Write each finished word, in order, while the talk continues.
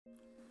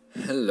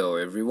Hello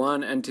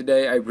everyone, and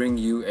today I bring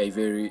you a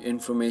very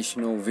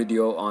informational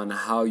video on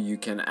how you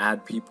can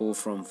add people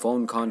from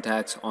phone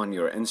contacts on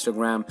your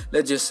Instagram.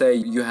 Let's just say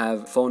you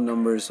have phone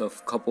numbers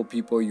of a couple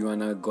people you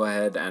wanna go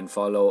ahead and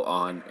follow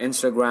on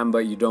Instagram, but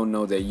you don't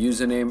know their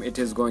username. It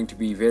is going to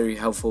be very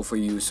helpful for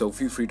you, so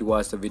feel free to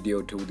watch the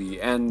video till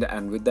the end.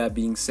 And with that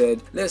being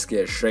said, let's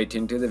get straight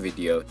into the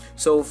video.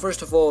 So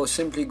first of all,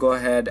 simply go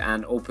ahead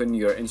and open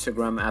your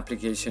Instagram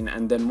application,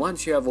 and then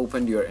once you have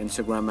opened your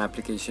Instagram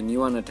application, you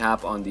wanna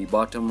tap on the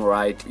bottom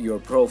right your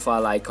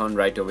profile icon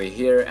right over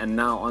here, and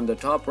now on the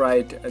top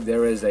right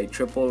there is a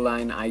triple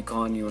line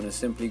icon. You want to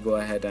simply go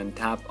ahead and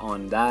tap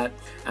on that,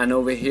 and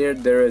over here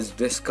there is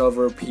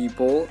discover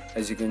people.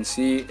 As you can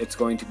see, it's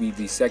going to be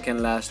the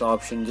second last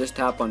option. Just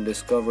tap on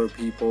discover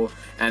people,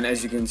 and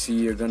as you can see,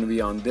 you're going to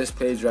be on this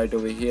page right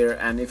over here.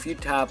 And if you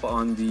tap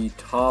on the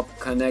top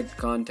connect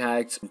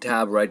contacts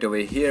tab right over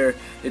here,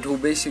 it will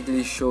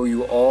basically show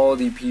you all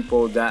the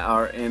people that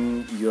are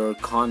in your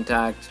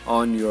contacts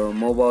on your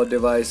mobile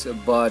device,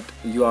 but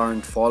you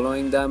aren't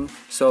following them.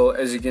 So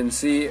as you can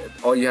see,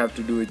 all you have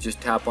to do is just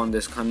tap on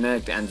this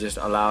connect and just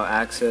allow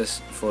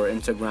access for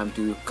Instagram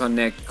to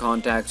connect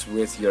contacts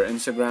with your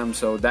Instagram.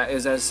 So that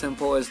is as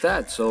simple as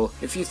that. So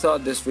if you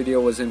thought this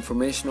video was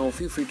informational,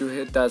 feel free to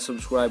hit that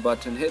subscribe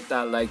button, hit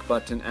that like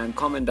button, and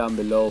comment down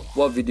below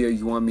what video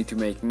you want me to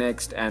make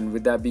next. And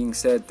with that being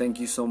said, thank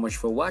you so much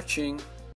for watching.